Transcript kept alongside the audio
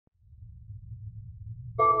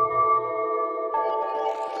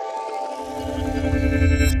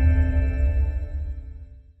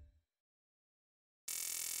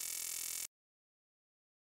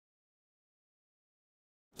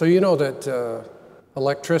So you know that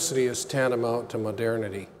electricity is tantamount to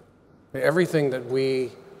modernity. Everything that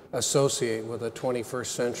we associate with a 21st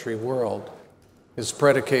century world is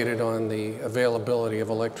predicated on the availability of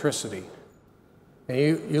electricity. And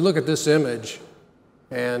you look at this image,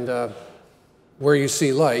 and where you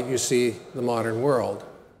see light, you see the modern world.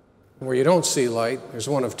 Where you don't see light, there's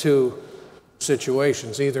one of two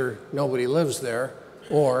situations. Either nobody lives there,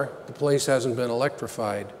 or the place hasn't been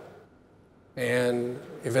electrified. And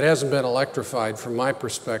if it hasn't been electrified, from my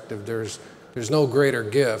perspective, there's no greater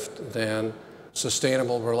gift than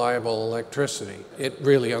sustainable, reliable electricity. It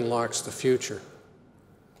really unlocks the future.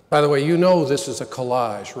 By the way, you know this is a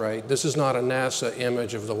collage, right? This is not a NASA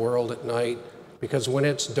image of the world at night, because when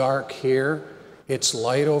it's dark here, it's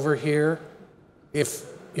light over here. If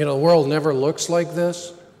the world never looks like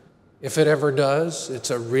this, if it ever does,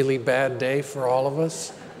 it's a really bad day for all of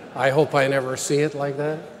us. I hope I never see it like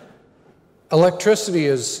that. Electricity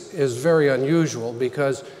is very unusual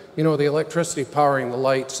because, the electricity powering the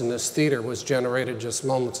lights in this theater was generated just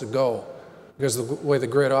moments ago, because the way the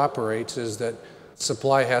grid operates is that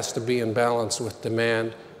supply has to be in balance with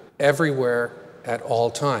demand everywhere at all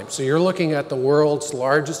times. So you're looking at the world's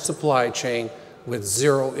largest supply chain with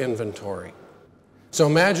zero inventory. So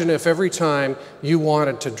imagine if every time you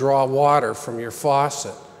wanted to draw water from your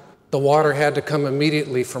faucet, the water had to come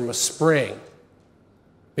immediately from a spring,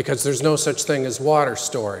 because there's no such thing as water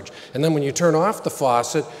storage. And then when you turn off the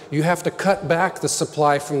faucet, you have to cut back the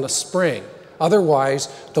supply from the spring. Otherwise,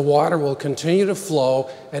 the water will continue to flow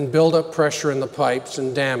and build up pressure in the pipes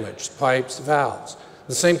and damage pipes, valves.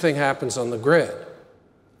 The same thing happens on the grid.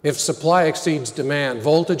 If supply exceeds demand,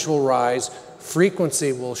 voltage will rise,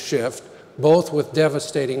 frequency will shift, both with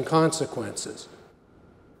devastating consequences.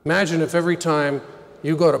 Imagine if every time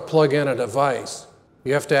you go to plug in a device,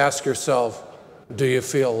 you have to ask yourself, do you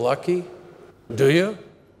feel lucky? Do you?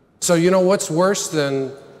 So what's worse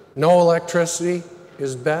than no electricity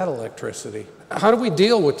is bad electricity. How do we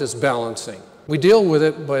deal with this balancing? We deal with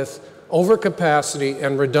it with overcapacity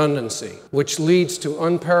and redundancy, which leads to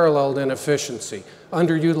unparalleled inefficiency,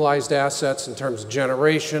 underutilized assets in terms of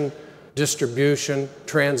generation, distribution,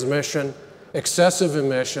 transmission, excessive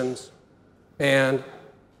emissions, and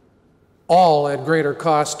all at greater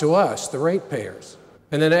cost to us, the ratepayers.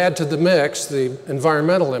 And then add to the mix the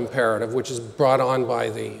environmental imperative, which is brought on by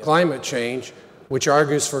the climate change, which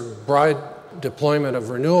argues for broad deployment of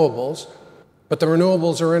renewables, but the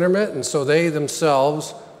renewables are intermittent, so they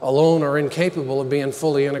themselves alone are incapable of being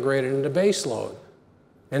fully integrated into baseload.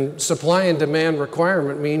 And supply and demand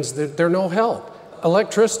requirement means that they're no help.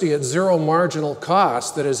 Electricity at zero marginal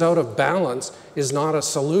cost that is out of balance is not a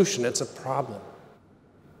solution, it's a problem.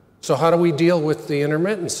 So how do we deal with the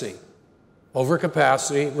intermittency?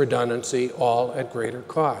 Overcapacity, redundancy, all at greater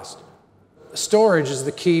cost. Storage is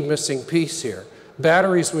the key missing piece here.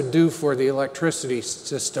 Batteries would do for the electricity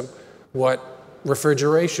system what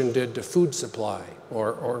refrigeration did to food supply,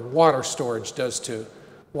 or water storage does to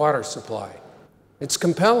water supply. It's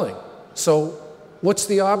compelling. So what's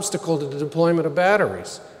the obstacle to the deployment of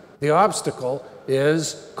batteries? The obstacle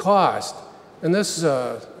is cost. And this is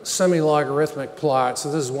a semi-logarithmic plot,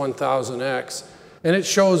 so this is 1000x. And it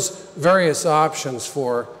shows various options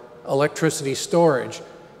for electricity storage.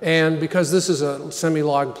 And because this is a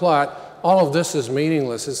semi-log plot, all of this is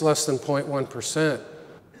meaningless. It's less than 0.1%.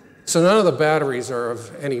 So none of the batteries are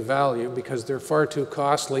of any value because they're far too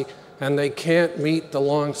costly and they can't meet the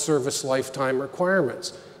long service lifetime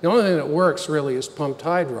requirements. The only thing that works really is pumped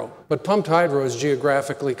hydro. But pumped hydro is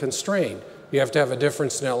geographically constrained. You have to have a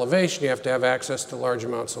difference in elevation. You have to have access to large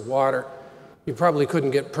amounts of water. You probably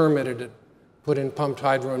couldn't get permitted to put in pumped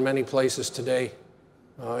hydro in many places today,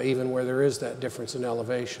 even where there is that difference in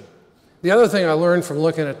elevation. The other thing I learned from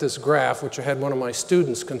looking at this graph, which I had one of my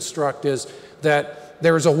students construct, is that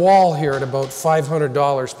there's a wall here at about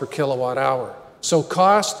 $500 per kilowatt hour. So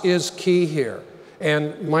cost is key here.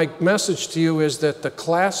 And my message to you is that the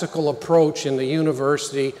classical approach in the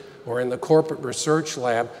university or in the corporate research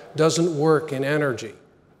lab doesn't work in energy.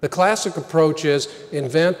 The classic approach is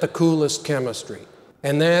invent the coolest chemistry,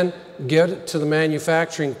 and then get it to the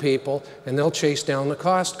manufacturing people, and they'll chase down the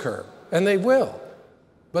cost curve. And they will.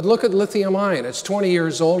 But look at lithium ion. It's 20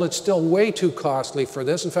 years old. It's still way too costly for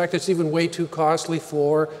this. In fact, it's even way too costly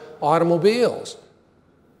for automobiles.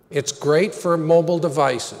 It's great for mobile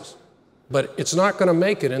devices, but it's not going to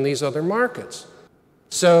make it in these other markets.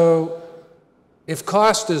 So if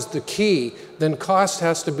cost is the key, then cost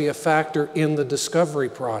has to be a factor in the discovery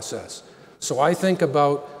process. So I think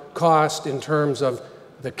about cost in terms of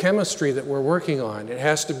the chemistry that we're working on. It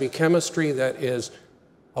has to be chemistry that is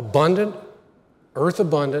abundant, earth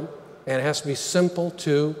abundant, and it has to be simple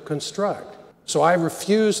to construct. So I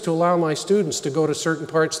refuse to allow my students to go to certain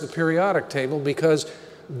parts of the periodic table because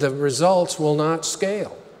the results will not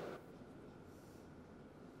scale.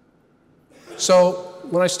 So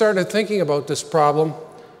when I started thinking about this problem,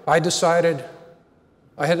 I decided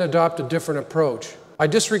I had to adopt a different approach. I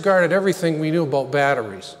disregarded everything we knew about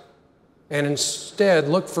batteries and instead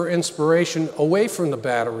looked for inspiration away from the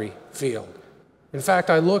battery field. In fact,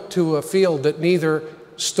 I looked to a field that neither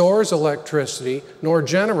stores electricity nor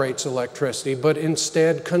generates electricity, but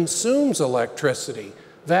instead consumes electricity,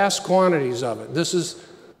 vast quantities of it. This is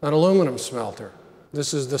an aluminum smelter.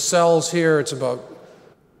 This is the cells here. It's about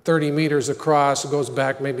 30 meters across. It goes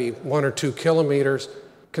back maybe 1 or 2 kilometers,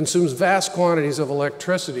 consumes vast quantities of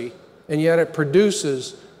electricity, and yet it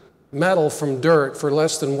produces metal from dirt for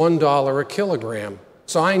less than $1 a kilogram.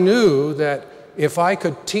 So I knew that if I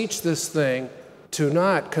could teach this thing to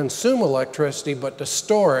not consume electricity, but to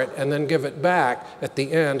store it and then give it back at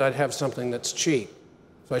the end, I'd have something that's cheap.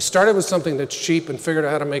 So I started with something that's cheap and figured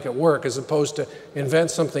out how to make it work, as opposed to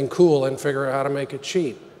invent something cool and figure out how to make it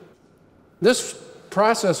cheap. This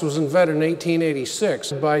process was invented in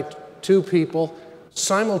 1886 by 2 people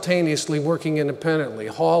simultaneously working independently,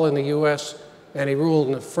 Hall in the US and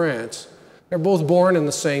Héroult in France. They're both born in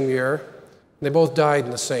the same year. They both died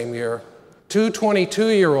in the same year. 2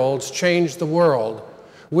 22-year-olds changed the world.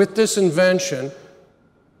 With this invention,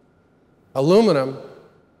 aluminum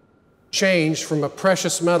changed from a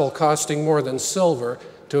precious metal costing more than silver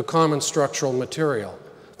to a common structural material,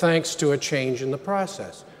 thanks to a change in the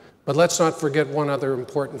process. But let's not forget one other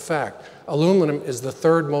important fact. Aluminum is the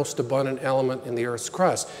 3rd most abundant element in the Earth's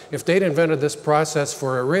crust. If they'd invented this process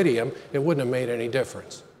for iridium, it wouldn't have made any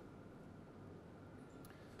difference.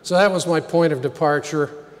 So that was my point of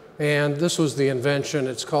departure, and this was the invention.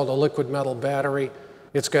 It's called a liquid metal battery.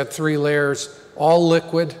 It's got 3 layers, all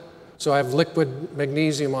liquid. So I have liquid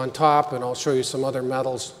magnesium on top, and I'll show you some other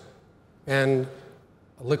metals, and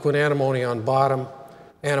liquid antimony on bottom,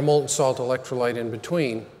 and a molten salt electrolyte in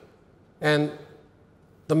between. And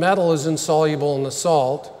the metal is insoluble in the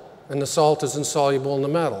salt, and the salt is insoluble in the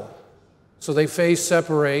metal. So they phase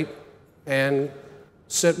separate and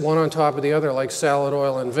sit one on top of the other like salad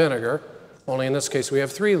oil and vinegar, only in this case we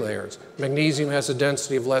have 3 layers. Magnesium has a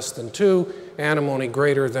density of less than 2, antimony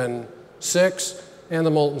greater than 6, and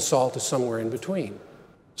the molten salt is somewhere in between.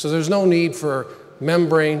 So there's no need for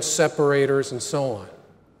membranes, separators, and so on.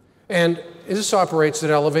 And this operates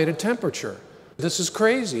at elevated temperature. This is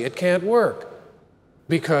crazy. It can't work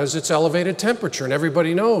because it's elevated temperature, and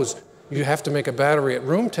everybody knows you have to make a battery at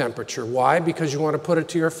room temperature. Why? Because you want to put it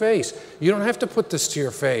to your face. You don't have to put this to your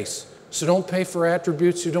face, so don't pay for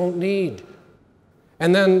attributes you don't need.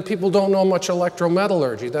 And then people don't know much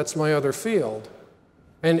electrometallurgy. That's my other field.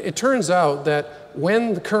 And it turns out that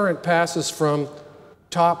when the current passes from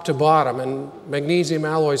top to bottom and magnesium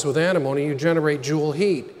alloys with antimony, you generate joule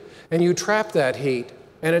heat, and you trap that heat,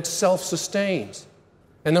 and it self-sustains.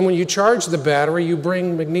 And then when you charge the battery, you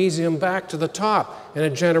bring magnesium back to the top, and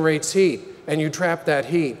it generates heat, and you trap that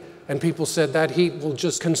heat. And people said that heat will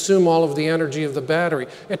just consume all of the energy of the battery.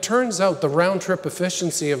 It turns out the round-trip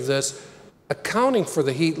efficiency of this, accounting for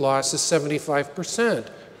the heat loss, is 75%,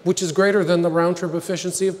 which is greater than the round-trip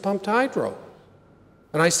efficiency of pumped hydro.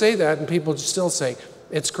 And I say that, and people still say,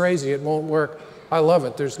 it's crazy, it won't work. I love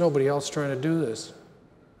it. There's nobody else trying to do this.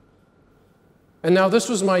 And now this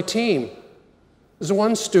was my team. There's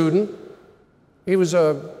one student. He was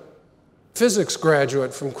a physics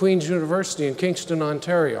graduate from Queen's University in Kingston,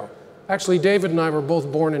 Ontario. Actually, David and I were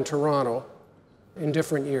both born in Toronto in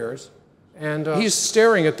different years. And he's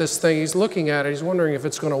staring at this thing. He's looking at it. He's wondering if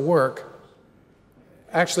it's going to work.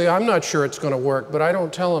 Actually, I'm not sure it's going to work, but I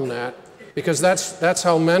don't tell him that because that's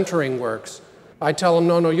how mentoring works. I tell him,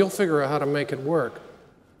 no, you'll figure out how to make it work.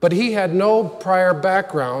 But he had no prior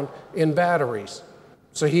background in batteries.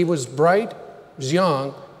 So he was bright, was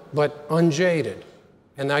young, but unjaded.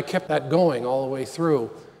 And I kept that going all the way through.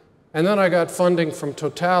 And then I got funding from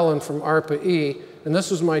Total and from ARPA-E, and this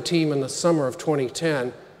was my team in the summer of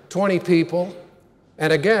 2010, 20 people.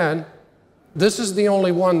 And again, this is the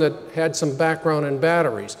only one that had some background in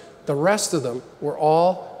batteries. The rest of them were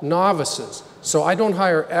all novices. So I don't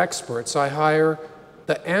hire experts, I hire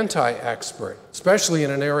the anti-expert, especially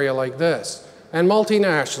in an area like this. And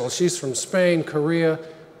multinational, she's from Spain, Korea,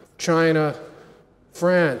 China,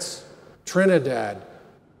 France, Trinidad,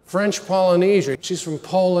 French Polynesia. She's from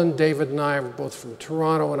Poland. David and I are both from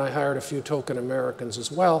Toronto, and I hired a few token Americans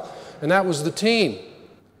as well. And that was the team.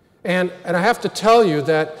 And I have to tell you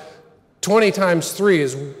that 20 times 3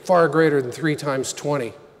 is far greater than 3 times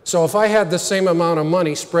 20. So if I had the same amount of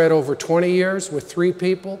money spread over 20 years with 3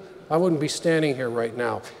 people, I wouldn't be standing here right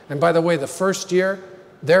now. And by the way, the first year,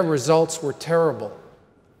 their results were terrible.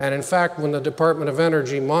 And in fact, when the Department of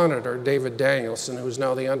Energy monitor, David Danielson, who's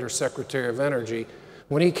now the Undersecretary of Energy,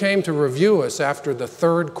 when he came to review us after the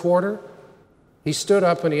third quarter, he stood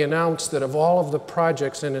up and he announced that of all of the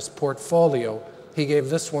projects in his portfolio, he gave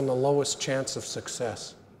this one the lowest chance of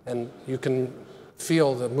success. And you can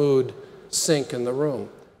feel the mood sink in the room.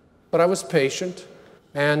 But I was patient,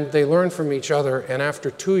 and they learned from each other, and after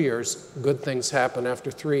 2 years, good things happened. After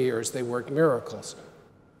 3 years, they worked miracles,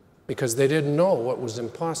 because they didn't know what was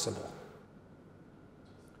impossible.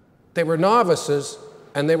 They were novices,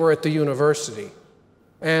 and they were at the university.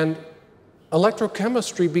 And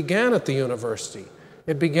electrochemistry began at the university.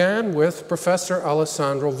 It began with Professor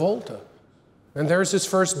Alessandro Volta. And there's his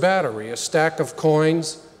first battery, a stack of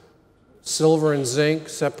coins, silver and zinc,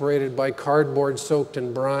 separated by cardboard soaked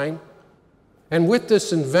in brine. And with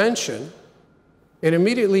this invention, it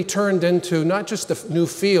immediately turned into not just a new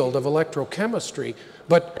field of electrochemistry,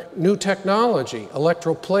 but new technology,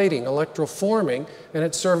 electroplating, electroforming, and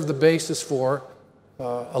it served the basis for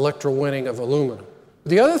electrowinning of aluminum.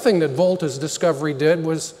 The other thing that Volta's discovery did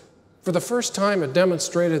was, for the first time, it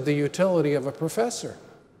demonstrated the utility of a professor.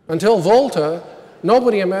 Until Volta,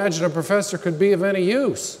 nobody imagined a professor could be of any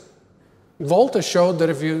use. Volta showed that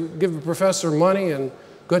if you give a professor money and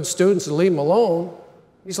good students and leave him alone,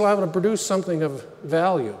 he's liable to produce something of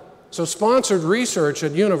value. So sponsored research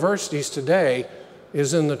at universities today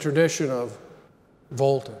is in the tradition of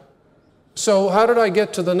Volta. So how did I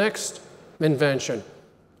get to the next invention?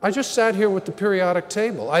 I just sat here with the periodic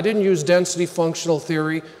table. I didn't use density functional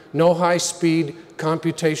theory, no high-speed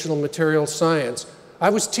computational material science. I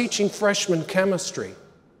was teaching freshman chemistry.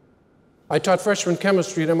 I taught freshman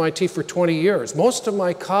chemistry at MIT for 20 years. Most of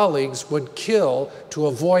my colleagues would kill to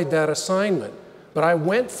avoid that assignment, but I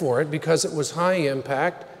went for it because it was high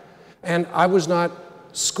impact, and I was not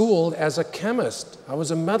schooled as a chemist. I was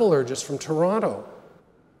a metallurgist from Toronto.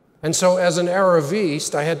 And so as an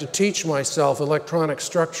Araviste, I had to teach myself electronic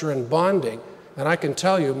structure and bonding, and I can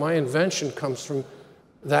tell you my invention comes from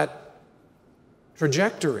that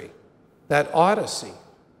trajectory, that odyssey.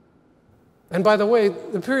 And by the way,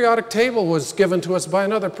 the periodic table was given to us by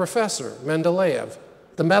another professor, Mendeleev.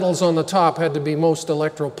 The metals on the top had to be most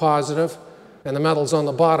electropositive, and the metals on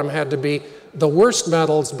the bottom had to be the worst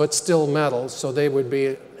metals, but still metals, so they would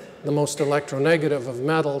be the most electronegative of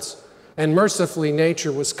metals. And mercifully,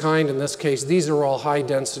 nature was kind in this case. These are all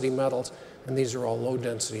high-density metals, and these are all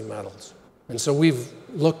low-density metals. And so we've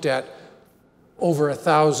looked at over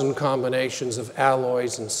 1,000 combinations of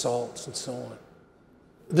alloys and salts and so on.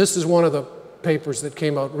 This is one of the papers that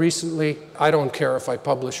came out recently. I don't care if I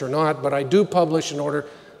publish or not, but I do publish in order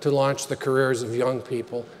to launch the careers of young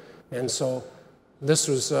people. And so this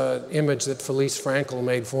was an image that Felice Frankel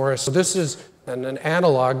made for us. So this is an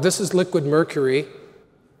analog. This is liquid mercury.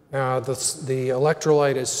 The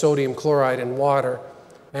electrolyte is sodium chloride in water.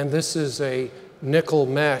 And this is a nickel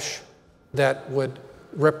mesh that would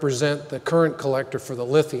represent the current collector for the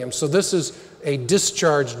lithium. So this is a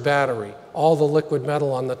discharged battery. All the liquid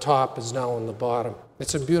metal on the top is now on the bottom.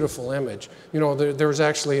 It's a beautiful image. You know, there's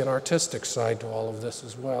actually an artistic side to all of this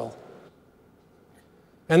as well.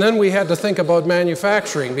 And then we had to think about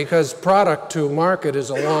manufacturing because product to market is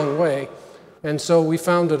a long way. And so we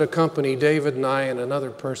founded a company, David and I and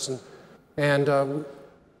another person, and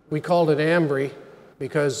we called it Ambry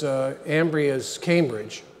because Ambry is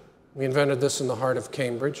Cambridge. We invented this in the heart of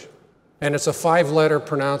Cambridge. And it's a 5-letter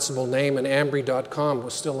pronounceable name, and Ambry.com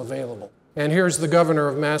was still available. And here's the governor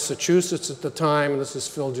of Massachusetts at the time, and this is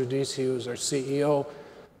Phil Giudice, who's our CEO.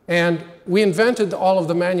 And we invented all of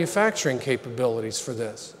the manufacturing capabilities for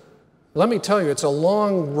this. Let me tell you, it's a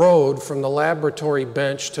long road from the laboratory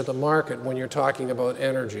bench to the market when you're talking about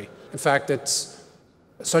energy. In fact, it's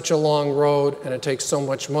such a long road, and it takes so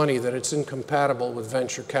much money that it's incompatible with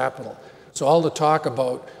venture capital. So all the talk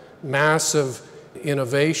about massive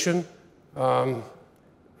innovation,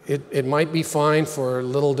 it might be fine for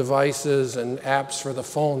little devices and apps for the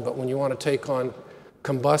phone, but when you want to take on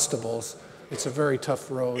combustibles, it's a very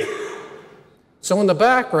tough road. So in the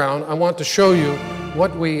background, I want to show you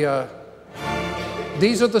what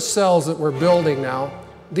these are the cells that we're building now.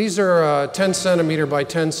 These are 10 centimeter by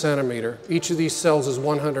 10 centimeter. Each of these cells is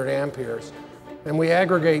 100 amperes. And we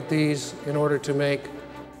aggregate these in order to make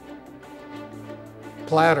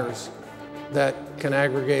platters that can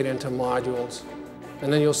aggregate into modules.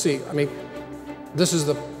 And then you'll see, I mean, this is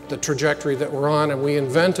the trajectory that we're on, and we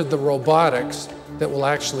invented the robotics that will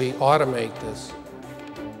actually automate this.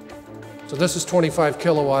 So this is 25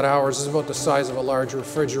 kilowatt hours. This is about the size of a large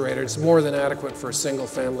refrigerator. It's more than adequate for a single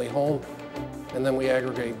family home. and then we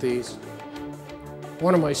aggregate these.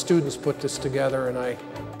 One of my students put this together, and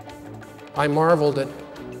I marveled at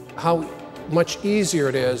how much easier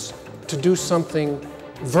it is to do something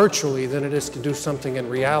virtually than it is to do something in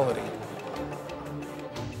reality.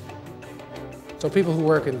 So people who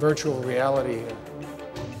work in virtual reality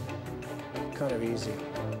are kind of easy.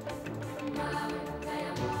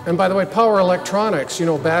 And by the way, power electronics, you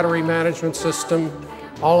know, battery management system,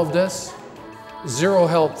 all of this, zero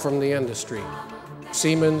help from the industry.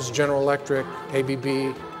 Siemens, General Electric,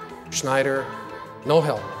 ABB, Schneider, no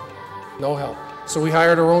help, no help. So we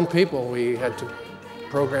hired our own people. We had to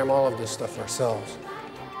program all of this stuff ourselves.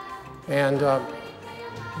 And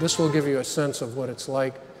this will give you a sense of what it's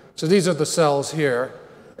like. So these are the cells here,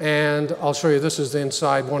 and I'll show you, this is the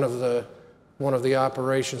inside one of the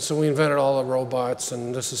operations. So we invented all the robots,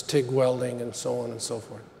 and this is TIG welding and so on and so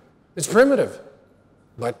forth. It's primitive,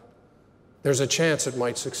 but there's a chance it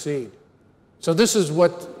might succeed. So this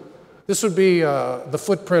would be the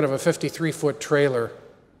footprint of a 53-foot trailer.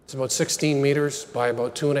 It's about 16 meters by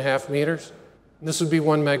about 2.5 meters. And this would be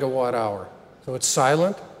 1 megawatt hour. So it's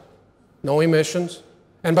silent, no emissions.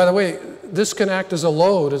 And by the way, this can act as a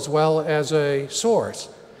load as well as a source.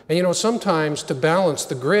 And you know, sometimes to balance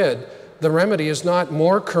the grid, the remedy is not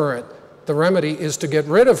more current. The remedy is to get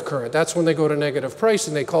rid of current. That's when they go to negative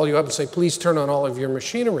pricing. They call you up and say, please turn on all of your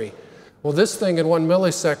machinery. Well, this thing in 1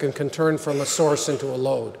 millisecond can turn from a source into a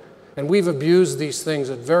load. And we've abused these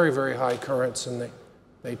things at very, very high currents, and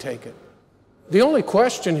they take it. The only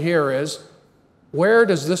question here is, where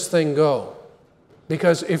does this thing go?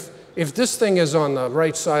 Because if this thing is on the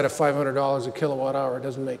right side of $500 a kilowatt hour, it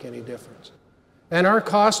doesn't make any difference. And our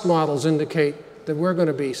cost models indicate that we're going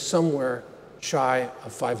to be somewhere shy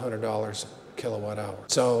of $500 a kilowatt hour.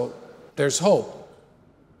 So there's hope.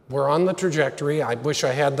 We're on the trajectory. I wish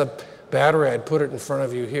I had the battery. I'd put it in front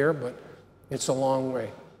of you here, but it's a long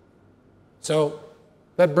way. So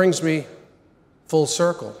that brings me full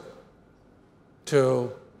circle to,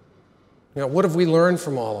 you know, what have we learned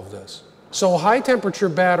from all of this? So a high temperature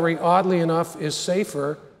battery, oddly enough, is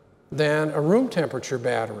safer than a room temperature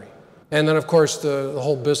battery. And then, of course, the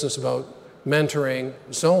whole business about mentoring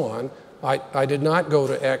and so on. I did not go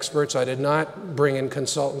to experts. I did not bring in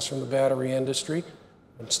consultants from the battery industry.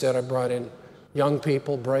 Instead, I brought in young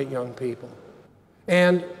people, bright young people.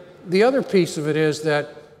 And the other piece of it is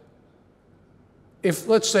that if,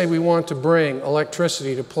 let's say, we want to bring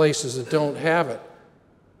electricity to places that don't have it,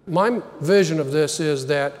 my vision of this is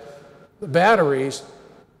that the batteries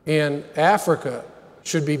in Africa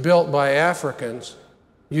should be built by Africans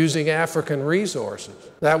using African resources.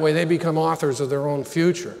 That way they become authors of their own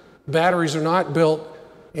future. Batteries are not built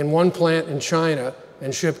in one plant in China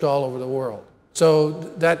and shipped all over the world. So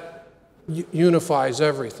that unifies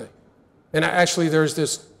everything. And actually there's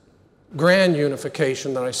this grand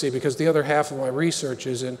unification that I see, because the other half of my research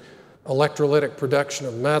is in electrolytic production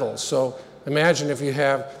of metals. So imagine if you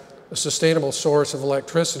have a sustainable source of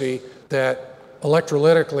electricity that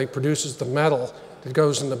electrolytically produces the metal that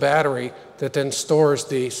goes in the battery that then stores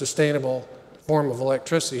the sustainable form of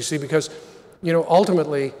electricity. You see, because, you know,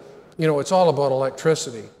 ultimately, you know, it's all about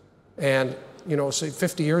electricity. And, you know, say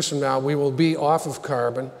 50 years from now, we will be off of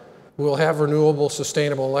carbon. We'll have renewable,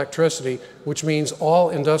 sustainable electricity, which means all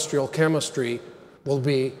industrial chemistry will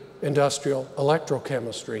be industrial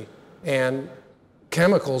electrochemistry. And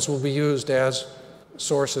chemicals will be used as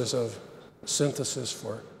sources of synthesis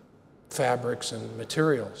for fabrics and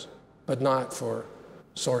materials, but not for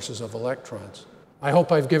sources of electrons. I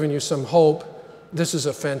hope I've given you some hope. This is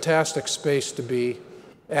a fantastic space to be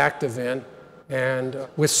active in. And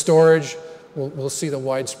with storage, we'll see the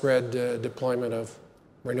widespread deployment of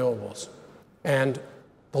renewables. And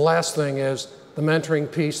the last thing is the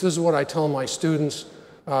mentoring piece. This is what I tell my students.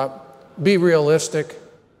 Be realistic,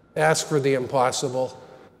 ask for the impossible.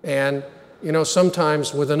 And, you know,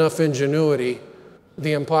 sometimes with enough ingenuity,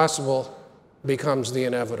 the impossible becomes the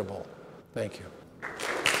inevitable. Thank you.